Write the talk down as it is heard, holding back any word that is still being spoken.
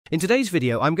In today's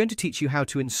video, I'm going to teach you how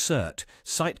to insert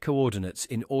site coordinates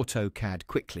in AutoCAD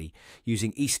quickly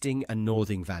using easting and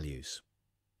northing values.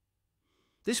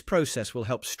 This process will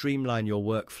help streamline your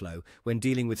workflow when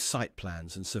dealing with site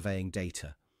plans and surveying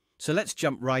data. So let's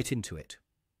jump right into it.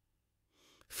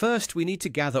 First, we need to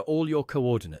gather all your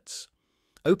coordinates.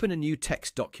 Open a new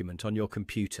text document on your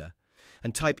computer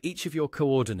and type each of your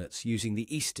coordinates using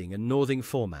the easting and northing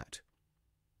format.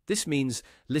 This means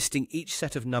listing each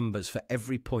set of numbers for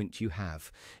every point you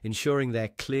have, ensuring they're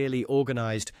clearly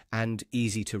organized and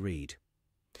easy to read.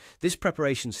 This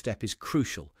preparation step is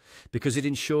crucial because it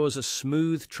ensures a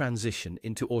smooth transition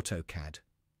into AutoCAD.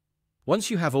 Once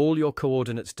you have all your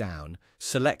coordinates down,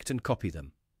 select and copy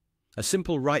them. A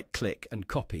simple right-click and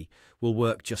copy will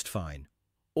work just fine.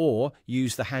 Or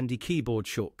use the handy keyboard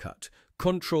shortcut,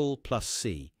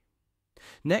 Ctrl+C.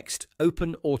 Next,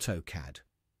 open AutoCAD.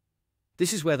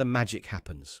 This is where the magic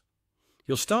happens.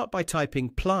 You'll start by typing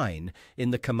pline in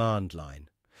the command line.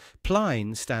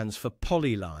 Pline stands for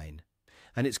polyline,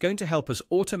 and it's going to help us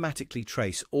automatically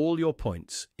trace all your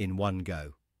points in one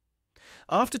go.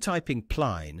 After typing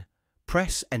pline,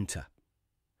 press Enter.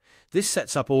 This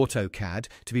sets up AutoCAD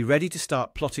to be ready to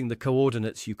start plotting the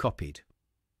coordinates you copied.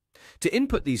 To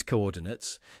input these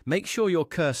coordinates, make sure your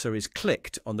cursor is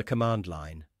clicked on the command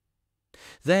line.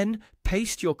 Then,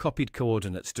 paste your copied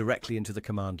coordinates directly into the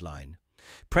command line.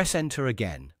 Press Enter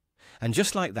again, and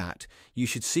just like that, you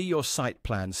should see your site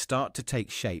plan start to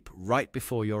take shape right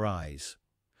before your eyes.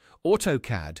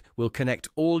 AutoCAD will connect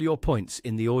all your points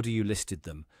in the order you listed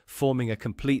them, forming a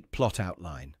complete plot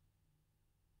outline.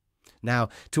 Now,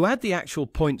 to add the actual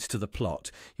points to the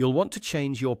plot, you'll want to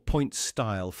change your point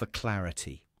style for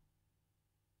clarity.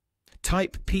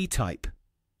 Type ptype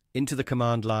into the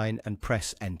command line and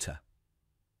press Enter.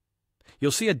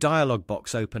 You'll see a dialog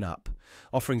box open up,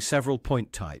 offering several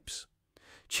point types.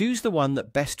 Choose the one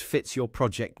that best fits your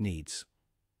project needs.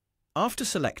 After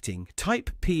selecting,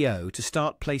 type PO to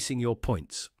start placing your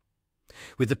points.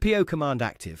 With the PO command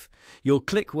active, you'll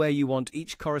click where you want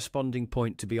each corresponding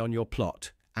point to be on your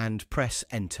plot and press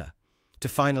Enter to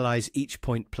finalize each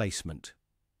point placement.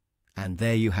 And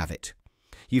there you have it.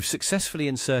 You've successfully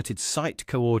inserted site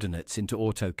coordinates into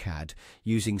AutoCAD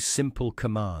using simple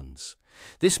commands.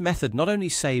 This method not only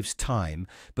saves time,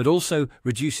 but also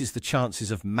reduces the chances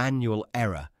of manual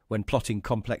error when plotting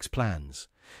complex plans.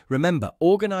 Remember,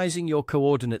 organizing your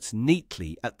coordinates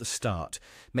neatly at the start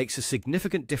makes a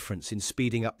significant difference in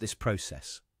speeding up this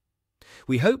process.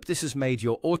 We hope this has made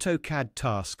your AutoCAD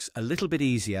tasks a little bit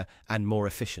easier and more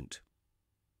efficient.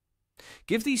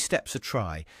 Give these steps a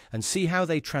try and see how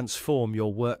they transform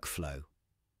your workflow.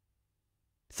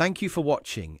 Thank you for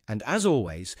watching, and as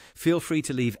always, feel free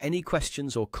to leave any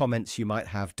questions or comments you might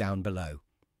have down below.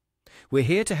 We're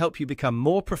here to help you become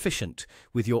more proficient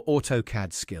with your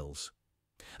AutoCAD skills.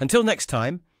 Until next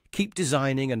time, keep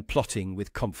designing and plotting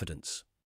with confidence.